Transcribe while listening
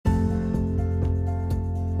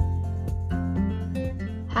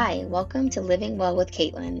Hi, welcome to Living Well with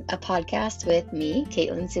Caitlin, a podcast with me,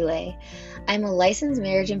 Caitlin Sule. I'm a licensed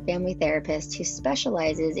marriage and family therapist who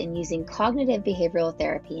specializes in using cognitive behavioral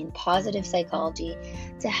therapy and positive psychology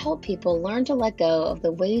to help people learn to let go of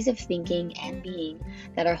the ways of thinking and being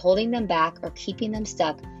that are holding them back or keeping them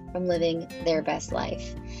stuck from living their best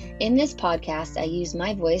life. In this podcast, I use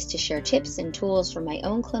my voice to share tips and tools from my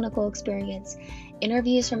own clinical experience,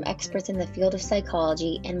 interviews from experts in the field of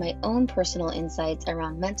psychology, and my own personal insights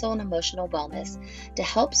around mental and emotional wellness to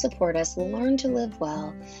help support us learn to live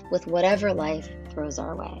well with whatever life throws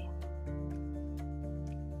our way.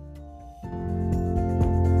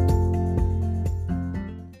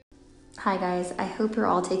 Hi guys, I hope you're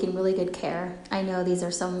all taking really good care. I know these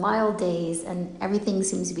are some wild days and everything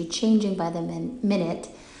seems to be changing by the minute.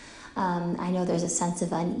 I know there's a sense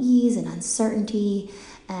of unease and uncertainty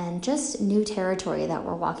and just new territory that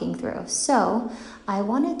we're walking through. So I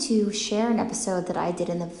wanted to share an episode that I did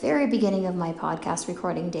in the very beginning of my podcast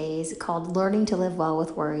recording days called Learning to Live Well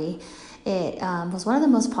with Worry. It was one of the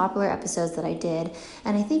most popular episodes that I did,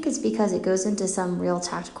 and I think it's because it goes into some real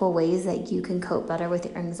tactical ways that you can cope better with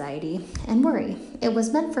your anxiety and worry. It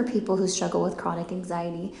was meant for people who struggle with chronic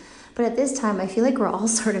anxiety, but at this time I feel like we're all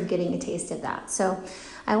sort of getting a taste of that. So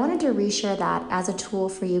I wanted to reshare that as a tool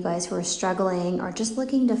for you guys who are struggling or just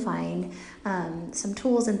looking to find some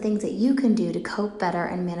tools and things that you can do to cope better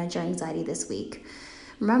and manage your anxiety this week.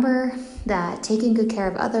 Remember that taking good care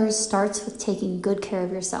of others starts with taking good care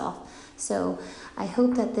of yourself. So I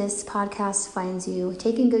hope that this podcast finds you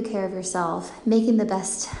taking good care of yourself, making the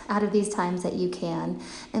best out of these times that you can.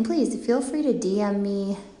 And please feel free to DM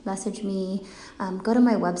me, message me, go to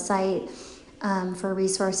my website for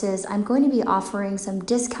resources. I'm going to be offering some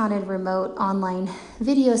discounted remote online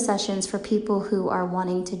video sessions for people who are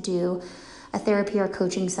wanting to do a therapy or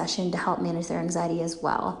coaching session to help manage their anxiety as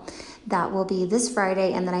well. That will be this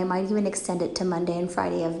Friday, and then I might even extend it to Monday and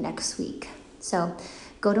Friday of next week. So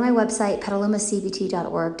go to my website,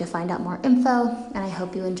 petalumacbt.org, to find out more info, and I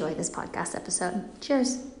hope you enjoy this podcast episode.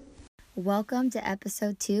 Cheers. Welcome to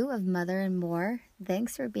episode 2 of Mother and More.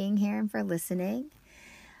 Thanks for being here and for listening.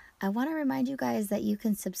 I want to remind you guys that you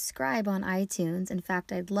can subscribe on iTunes. In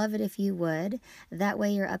fact, I'd love it if you would. That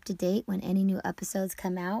way you're up to date when any new episodes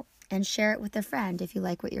come out, and share it with a friend if you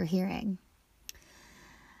like what you're hearing.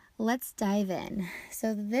 Let's dive in.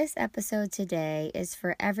 So this episode today is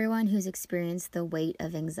for everyone who's experienced the weight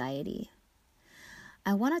of anxiety.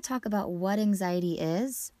 I want to talk about what anxiety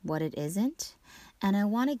is, what it isn't, and I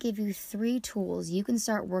want to give you 3 tools you can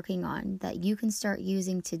start working on that you can start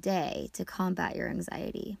using today to combat your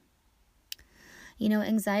anxiety. You know,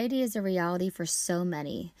 anxiety is a reality for so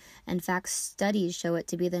many. In fact, studies show it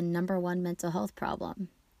to be the number 1 mental health problem.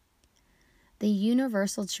 The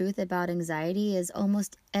universal truth about anxiety is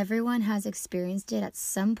almost everyone has experienced it at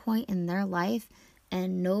some point in their life,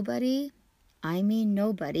 and nobody, I mean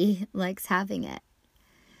nobody, likes having it.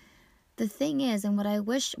 The thing is, and what I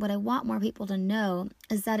want more people to know,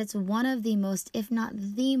 is that it's one of the most, if not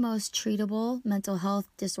the most treatable mental health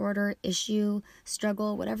disorder, issue,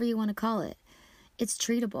 struggle, whatever you want to call it. It's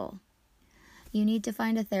treatable. You need to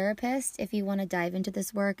find a therapist if you want to dive into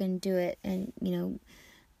this work and do it and,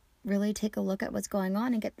 really take a look at what's going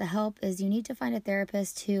on and get the help. Is you need to find a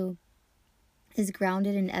therapist who is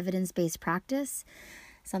grounded in evidence-based practice,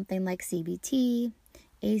 something like CBT,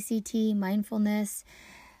 ACT, mindfulness.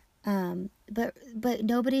 But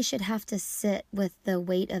nobody should have to sit with the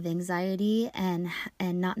weight of anxiety and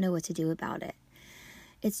not know what to do about it.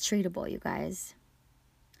 It's treatable, you guys.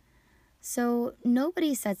 So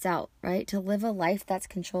nobody sets out, right, to live a life that's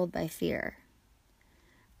controlled by fear.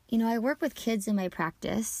 I work with kids in my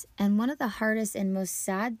practice, and one of the hardest and most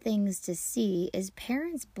sad things to see is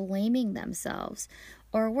parents blaming themselves,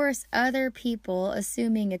 or worse, other people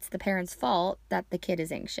assuming it's the parent's fault that the kid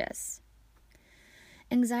is anxious.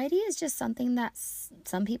 Anxiety is just something that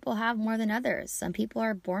some people have more than others. Some people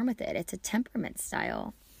are born with it. It's a temperament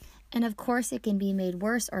style. And of course, it can be made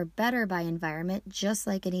worse or better by environment, just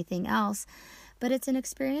like anything else, but it's an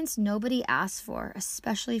experience nobody asks for,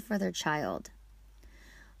 especially for their child.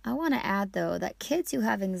 I want to add, though, that kids who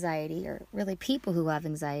have anxiety, or really people who have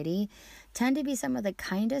anxiety, tend to be some of the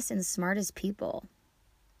kindest and smartest people.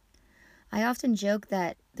 I often joke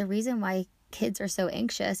that the reason why kids are so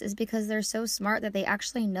anxious is because they're so smart that they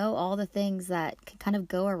actually know all the things that can kind of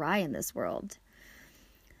go awry in this world.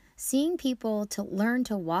 Seeing people to learn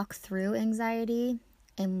to walk through anxiety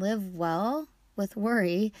and live well with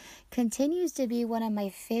worry continues to be one of my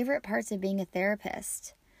favorite parts of being a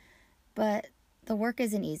therapist. But the work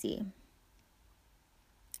isn't easy.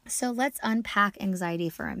 So let's unpack anxiety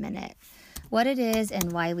for a minute, what it is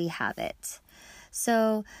and why we have it.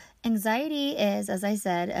 So anxiety is, as I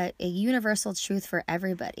said, a universal truth for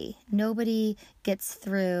everybody. Nobody gets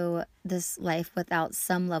through this life without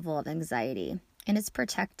some level of anxiety, and it's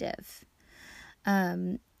protective.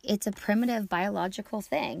 It's a primitive biological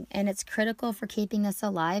thing, and it's critical for keeping us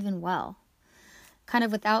alive and well. Kind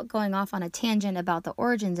of without going off on a tangent about the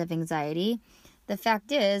origins of anxiety, the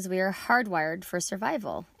fact is we are hardwired for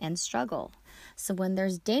survival and struggle. So when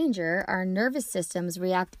there's danger, our nervous systems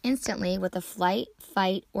react instantly with a flight,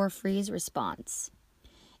 fight, or freeze response.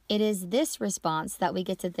 It is this response that we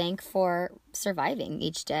get to thank for surviving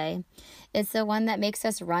each day. It's the one that makes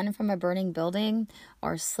us run from a burning building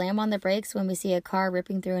or slam on the brakes when we see a car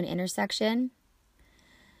ripping through an intersection.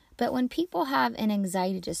 But when people have an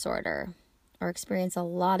anxiety disorder or experience a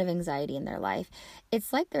lot of anxiety in their life,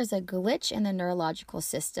 it's like there's a glitch in the neurological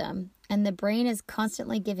system, and the brain is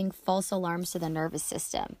constantly giving false alarms to the nervous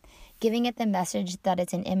system, giving it the message that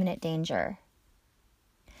it's in imminent danger.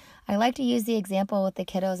 I like to use the example with the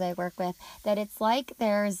kiddos I work with that it's like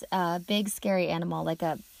there's a big scary animal, like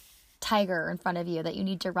a tiger in front of you that you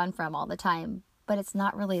need to run from all the time, but it's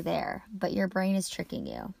not really there, but your brain is tricking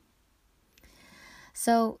you.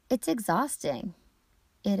 So it's exhausting.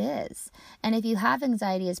 It is. And if you have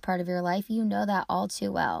anxiety as part of your life, you know that all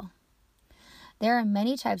too well. There are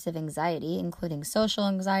many types of anxiety, including social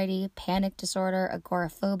anxiety, panic disorder,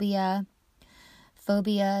 agoraphobia,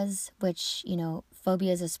 phobias, which,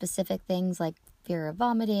 phobias of specific things like fear of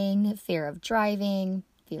vomiting, fear of driving,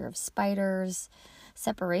 fear of spiders,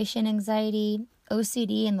 separation anxiety,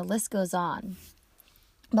 OCD, and the list goes on.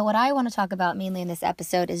 But what I want to talk about mainly in this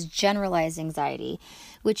episode is generalized anxiety,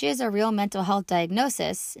 which is a real mental health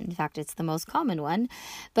diagnosis. In fact, it's the most common one,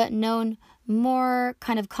 but known more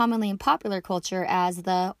kind of commonly in popular culture as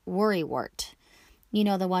the worrywart.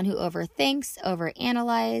 The one who overthinks,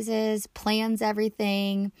 overanalyzes, plans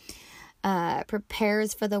everything,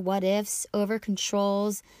 prepares for the what ifs, over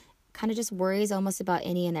controls, kind of just worries almost about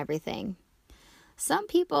any and everything. Some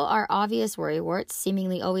people are obvious worrywarts,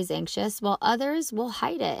 seemingly always anxious, while others will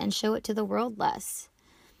hide it and show it to the world less.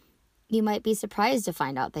 You might be surprised to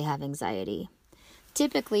find out they have anxiety.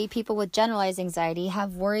 Typically, people with generalized anxiety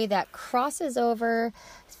have worry that crosses over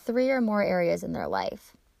 3 or more areas in their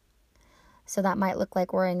life. So that might look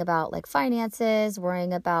like worrying about finances,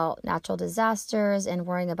 worrying about natural disasters, and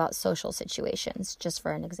worrying about social situations, just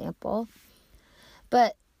for an example.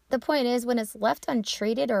 But the point is, when it's left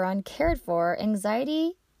untreated or uncared for,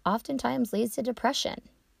 anxiety oftentimes leads to depression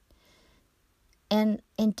and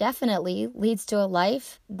indefinitely leads to a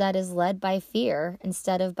life that is led by fear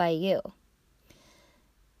instead of by you.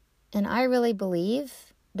 And I really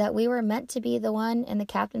believe that we were meant to be the one in the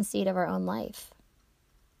captain's seat of our own life.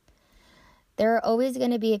 There are always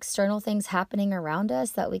going to be external things happening around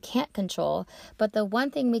us that we can't control, but the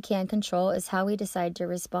one thing we can control is how we decide to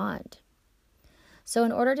respond. So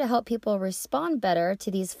in order to help people respond better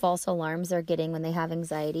to these false alarms they're getting when they have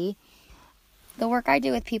anxiety, the work I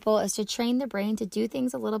do with people is to train the brain to do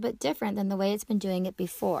things a little bit different than the way it's been doing it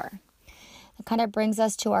before. It kind of brings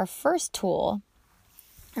us to our first tool.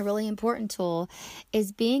 A really important tool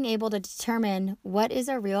is being able to determine what is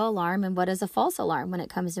a real alarm and what is a false alarm when it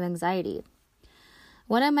comes to anxiety.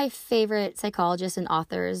 One of my favorite psychologists and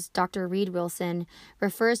authors, Dr. Reed Wilson,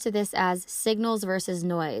 refers to this as signals versus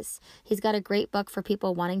noise. He's got a great book for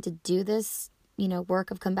people wanting to do this,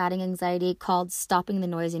 work of combating anxiety called Stopping the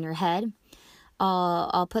Noise in Your Head.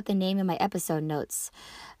 I'll put the name in my episode notes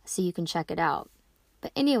so you can check it out.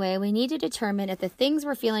 But anyway, we need to determine if the things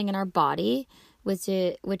we're feeling in our body, which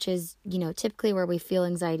is typically where we feel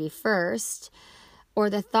anxiety first, or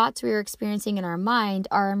the thoughts we are experiencing in our mind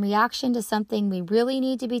are in reaction to something we really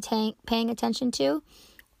need to be paying attention to,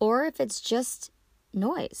 or if it's just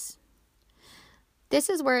noise. This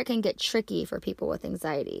is where it can get tricky for people with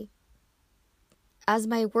anxiety. As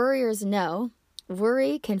my worriers know,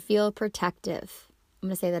 worry can feel protective. I'm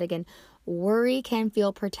going to say that again. Worry can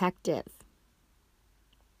feel protective.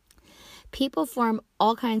 People form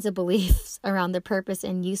all kinds of beliefs around the purpose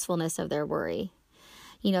and usefulness of their worry.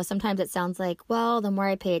 Sometimes it sounds like, well, the more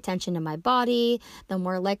I pay attention to my body, the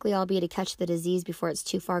more likely I'll be to catch the disease before it's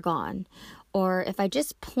too far gone. Or if I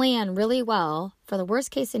just plan really well for the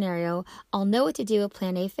worst case scenario, I'll know what to do if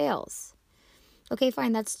plan A fails. Okay,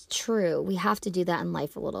 fine, that's true. We have to do that in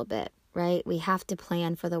life a little bit, right? We have to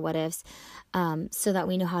plan for the what ifs so that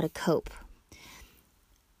we know how to cope.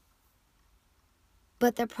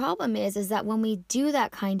 But the problem is that when we do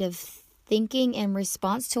that kind of thinking in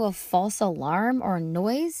response to a false alarm or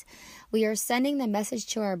noise, we are sending the message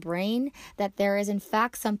to our brain that there is in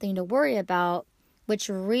fact something to worry about, which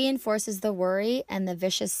reinforces the worry and the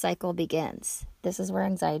vicious cycle begins. This is where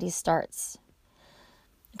anxiety starts.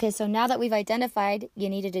 Okay, so now that we've identified, you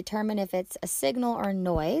need to determine if it's a signal or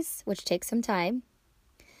noise, which takes some time.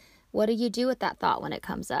 What do you do with that thought when it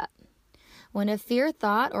comes up? When a fear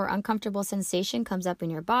thought or uncomfortable sensation comes up in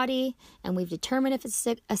your body, and we've determined if it's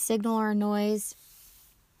a signal or a noise,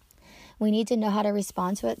 we need to know how to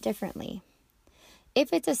respond to it differently.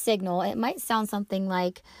 If it's a signal, it might sound something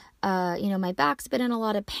like, my back's been in a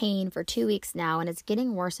lot of pain for 2 weeks now, and it's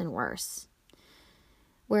getting worse and worse.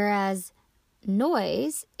 Whereas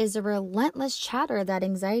noise is a relentless chatter that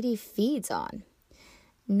anxiety feeds on.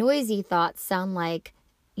 Noisy thoughts sound like,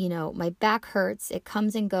 my back hurts, it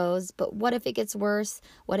comes and goes, but what if it gets worse?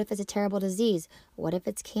 What if it's a terrible disease? What if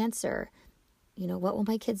it's cancer? What will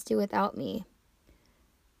my kids do without me?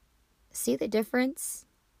 See the difference?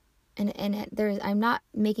 And I'm not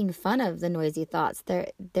making fun of the noisy thoughts.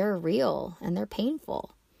 They're real and they're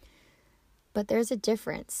painful. But there's a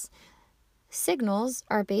difference. Signals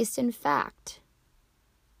are based in fact.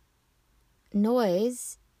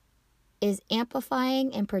 Noise is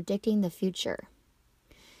amplifying and predicting the future.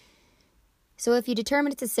 So if you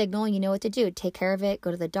determine it's a signal, you know what to do. Take care of it,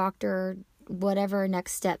 go to the doctor, whatever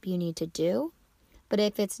next step you need to do. But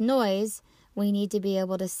if it's noise, we need to be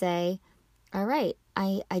able to say, all right,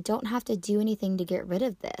 I don't have to do anything to get rid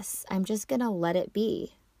of this. I'm just going to let it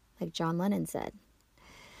be, like John Lennon said.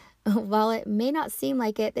 While it may not seem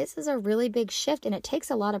like it, this is a really big shift and it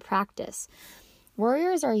takes a lot of practice.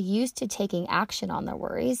 Worriers are used to taking action on their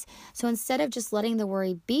worries. So instead of just letting the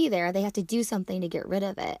worry be there, they have to do something to get rid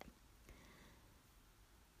of it.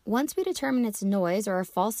 Once we determine it's noise or a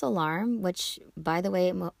false alarm, which, by the way,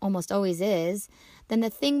 it almost always is, then the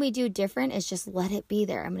thing we do different is just let it be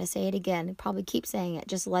there. I'm going to say it again. Probably keep saying it.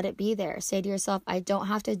 Just let it be there. Say to yourself, I don't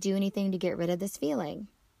have to do anything to get rid of this feeling.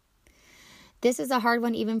 This is a hard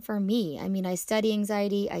one even for me. I study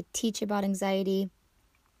anxiety. I teach about anxiety.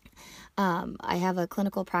 I have a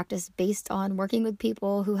clinical practice based on working with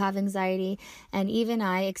people who have anxiety, and even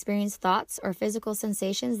I experience thoughts or physical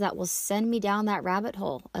sensations that will send me down that rabbit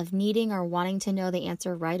hole of needing or wanting to know the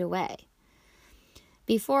answer right away.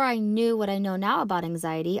 Before I knew what I know now about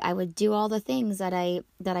anxiety, I would do all the things that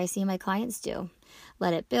I see my clients do.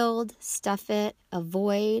 Let it build, stuff it,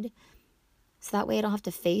 avoid, so that way I don't have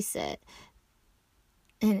to face it.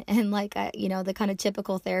 And the kind of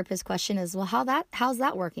typical therapist question is, well, how's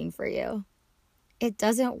that working for you? It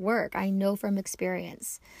doesn't work. I know from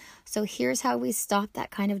experience. So here's how we stop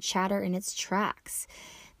that kind of chatter in its tracks.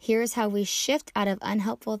 Here's how we shift out of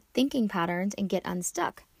unhelpful thinking patterns and get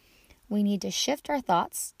unstuck. We need to shift our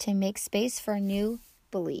thoughts to make space for new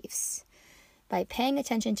beliefs by paying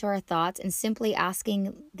attention to our thoughts and simply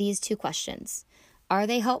asking these 2 questions. Are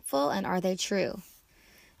they helpful and are they true?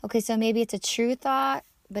 Okay, so maybe it's a true thought,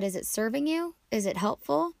 but is it serving you? Is it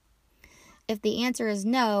helpful? If the answer is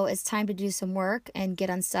no, it's time to do some work and get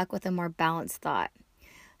unstuck with a more balanced thought.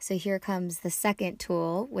 So here comes the second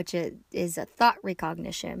tool, which is a thought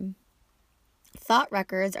recognition. Thought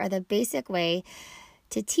records are the basic way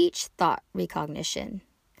to teach thought recognition.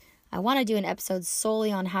 I want to do an episode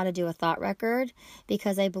solely on how to do a thought record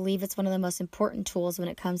because I believe it's one of the most important tools when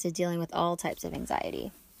it comes to dealing with all types of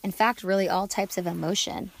anxiety. In fact, really all types of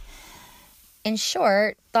emotion. In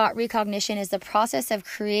short, thought recognition is the process of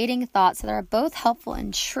creating thoughts that are both helpful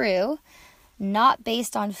and true, not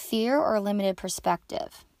based on fear or limited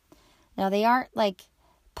perspective. Now, they aren't like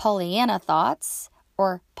Pollyanna thoughts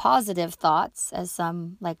or positive thoughts, as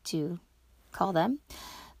some like to call them,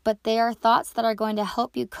 but they are thoughts that are going to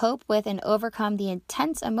help you cope with and overcome the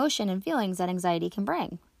intense emotion and feelings that anxiety can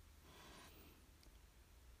bring.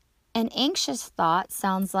 An anxious thought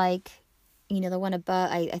sounds like, the one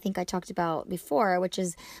above, I think I talked about before, which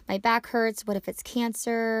is my back hurts. What if it's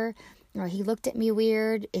cancer? Or he looked at me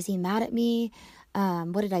weird. Is he mad at me?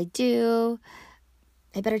 What did I do?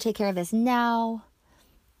 I better take care of this now.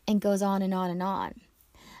 And goes on and on and on.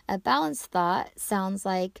 A balanced thought sounds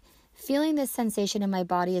like feeling this sensation in my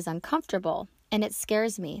body is uncomfortable and it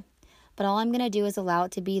scares me. But all I'm going to do is allow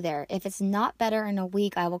it to be there. If it's not better in a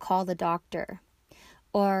week, I will call the doctor.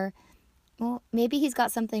 Or, well, maybe he's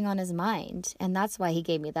got something on his mind, and that's why he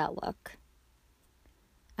gave me that look.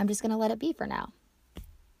 I'm just going to let it be for now.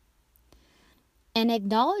 And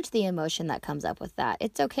acknowledge the emotion that comes up with that.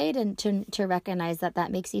 It's okay to recognize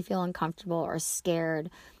that makes you feel uncomfortable or scared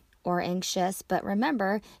or anxious, but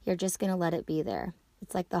remember, you're just going to let it be there.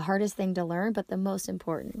 It's like the hardest thing to learn, but the most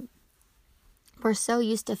important. We're so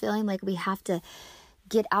used to feeling like we have to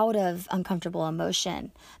get out of uncomfortable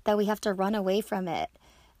emotion, that we have to run away from it.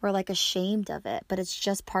 We're like ashamed of it, but it's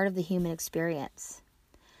just part of the human experience.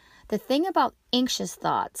 The thing about anxious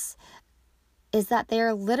thoughts, is that they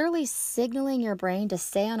are literally signaling your brain to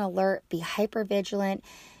stay on alert, be hypervigilant,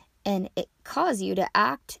 and it cause you to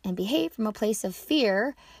act and behave from a place of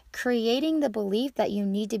fear, creating the belief that you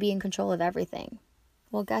need to be in control of everything.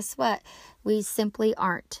 Well, guess what? We simply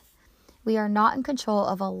aren't. We are not in control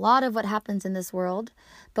of a lot of what happens in this world,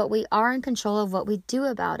 but we are in control of what we do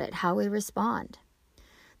about it, how we respond.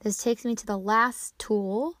 This takes me to the last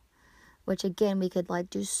tool, which again, we could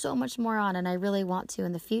do so much more on, and I really want to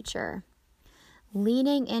in the future.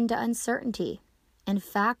 Leaning into uncertainty. In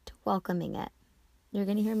fact, welcoming it. You're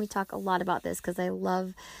going to hear me talk a lot about this because I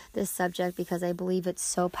love this subject because I believe it's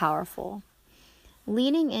so powerful.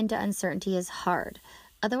 Leaning into uncertainty is hard.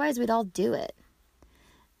 Otherwise, we'd all do it.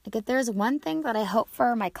 If there's one thing that I hope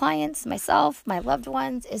for my clients, myself, my loved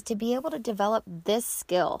ones, is to be able to develop this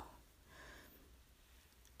skill.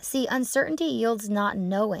 See, uncertainty yields not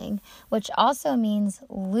knowing, which also means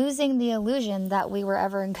losing the illusion that we were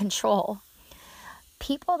ever in control.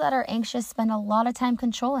 People that are anxious spend a lot of time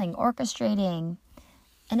controlling, orchestrating,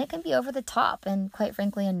 and it can be over the top and quite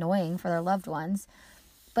frankly annoying for their loved ones.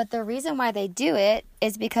 But the reason why they do it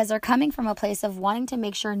is because they're coming from a place of wanting to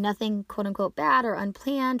make sure nothing quote unquote bad or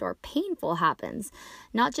unplanned or painful happens,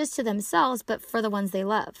 not just to themselves, but for the ones they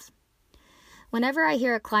love. Whenever I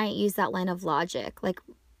hear a client use that line of logic,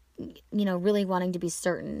 really wanting to be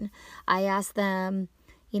certain, I ask them,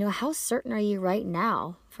 how certain are you right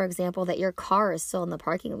now? For example, that your car is still in the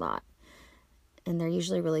parking lot. And they're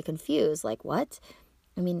usually really confused. What?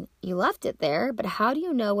 You left it there, but how do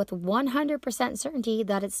you know with 100% certainty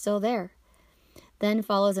that it's still there? Then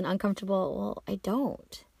follows an uncomfortable, well, I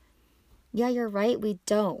don't. Yeah, you're right, we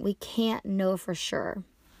don't. We can't know for sure.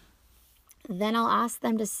 Then I'll ask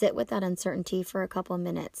them to sit with that uncertainty for a couple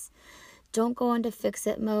minutes. Don't go into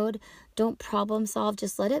fix-it mode. Don't problem solve.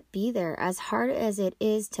 Just let it be there. As hard as it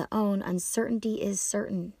is to own, uncertainty is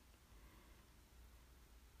certain.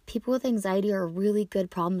 People with anxiety are really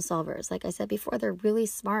good problem solvers. Like I said before, they're really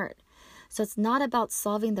smart. So it's not about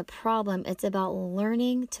solving the problem. It's about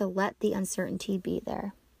learning to let the uncertainty be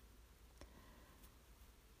there.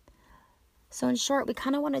 So in short, we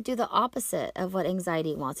kind of want to do the opposite of what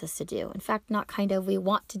anxiety wants us to do. In fact, we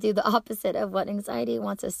want to do the opposite of what anxiety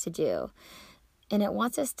wants us to do. And it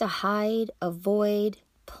wants us to hide, avoid,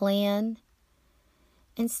 plan.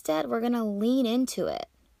 Instead, we're going to lean into it.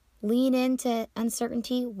 Lean into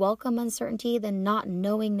uncertainty, welcome uncertainty, the not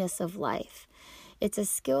knowingness of life. It's a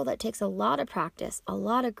skill that takes a lot of practice, a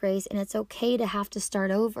lot of grace, and it's okay to have to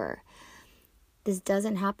start over. This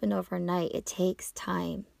doesn't happen overnight. It takes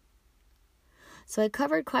time. So I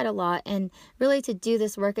covered quite a lot, and really to do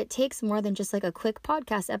this work, it takes more than just a quick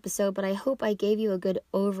podcast episode, but I hope I gave you a good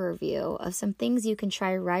overview of some things you can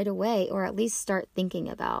try right away or at least start thinking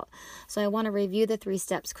about. So I want to review the 3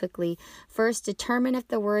 steps quickly. First, determine if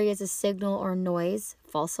the worry is a signal or noise,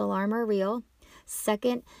 false alarm or real.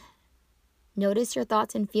 Second, notice your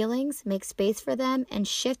thoughts and feelings, make space for them, and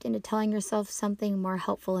shift into telling yourself something more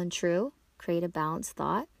helpful and true. Create a balanced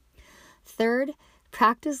thought. Third,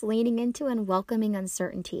 practice leaning into and welcoming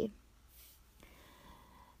uncertainty.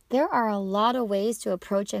 There are a lot of ways to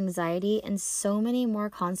approach anxiety and so many more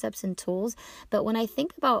concepts and tools. But when I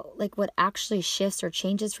think about what actually shifts or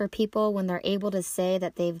changes for people when they're able to say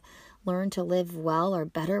that they've learned to live well or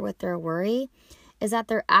better with their worry, is that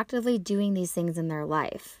they're actively doing these things in their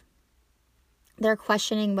life. They're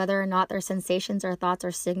questioning whether or not their sensations or thoughts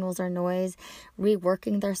are signals or noise,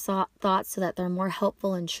 reworking their thoughts so that they're more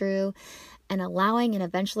helpful and true, and allowing and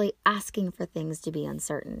eventually asking for things to be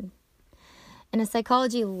uncertain. In a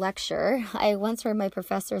psychology lecture, I once heard my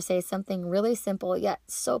professor say something really simple yet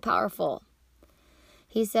so powerful.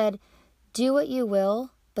 He said, "Do what you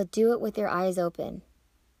will, but do it with your eyes open."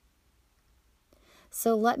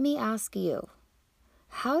 So let me ask you,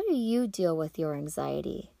 how do you deal with your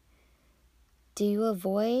anxiety? Do you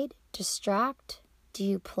avoid, distract? Do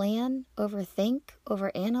you plan, overthink,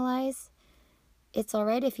 overanalyze? It's all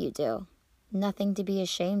right if you do. Nothing to be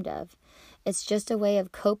ashamed of. It's just a way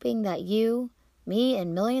of coping that you, me,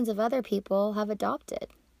 and millions of other people have adopted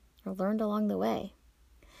or learned along the way.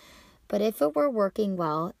 But if it were working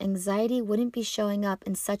well, anxiety wouldn't be showing up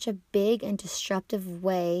in such a big and disruptive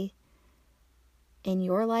way in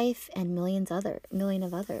your life and million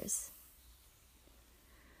of others.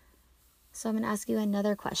 So I'm going to ask you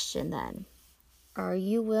another question then. Are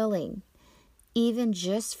you willing, even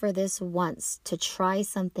just for this once, to try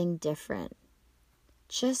something different?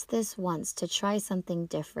 Just this once, to try something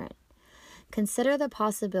different. Consider the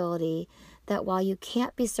possibility that while you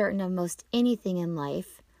can't be certain of most anything in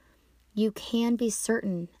life, you can be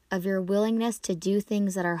certain of your willingness to do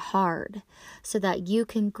things that are hard so that you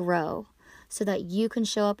can grow, so that you can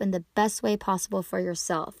show up in the best way possible for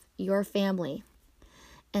yourself, your family,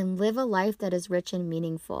 and live a life that is rich and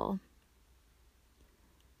meaningful.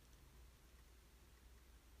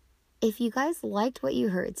 If you guys liked what you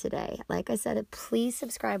heard today, like I said, please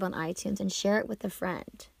subscribe on iTunes and share it with a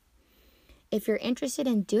friend. If you're interested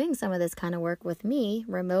in doing some of this kind of work with me,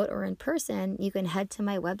 remote or in person, you can head to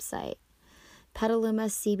my website,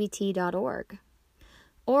 petalumacbt.org.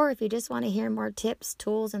 Or if you just want to hear more tips,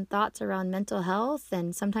 tools, and thoughts around mental health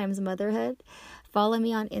and sometimes motherhood, follow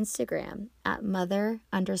me on Instagram at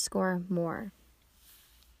mother_more.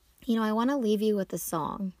 I want to leave you with a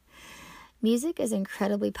song. Music is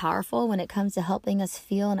incredibly powerful when it comes to helping us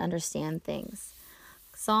feel and understand things.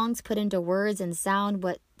 Songs put into words and sound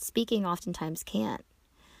what speaking oftentimes can't.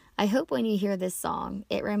 I hope when you hear this song,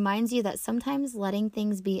 it reminds you that sometimes letting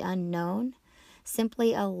things be unknown,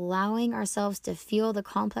 simply allowing ourselves to feel the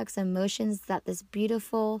complex emotions that this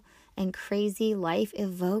beautiful and crazy life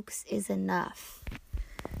evokes is enough.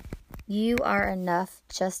 You are enough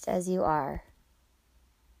just as you are.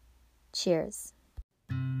 Cheers.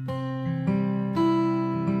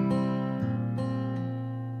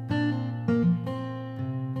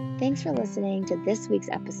 Thanks for listening to this week's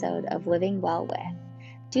episode of Living Well With.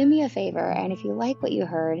 Do me a favor, and if you like what you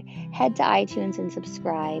heard, head to iTunes and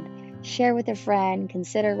subscribe, share with a friend,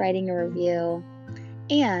 consider writing a review.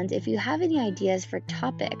 And if you have any ideas for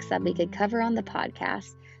topics that we could cover on the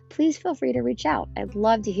podcast, please feel free to reach out. I'd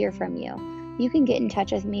love to hear from you. You can get in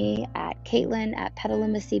touch with me at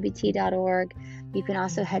caitlin@petalumacbt.org. You can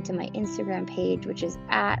also head to my Instagram page, which is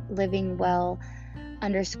at livingwell_with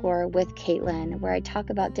Caitlin, where I talk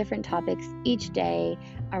about different topics each day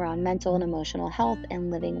around mental and emotional health and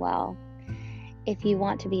living well. If you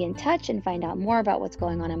want to be in touch and find out more about what's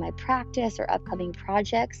going on in my practice or upcoming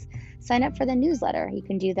projects, sign up for the newsletter. You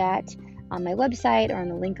can do that on my website or on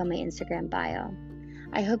the link on my Instagram bio.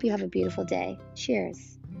 I hope you have a beautiful day.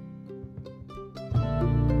 Cheers.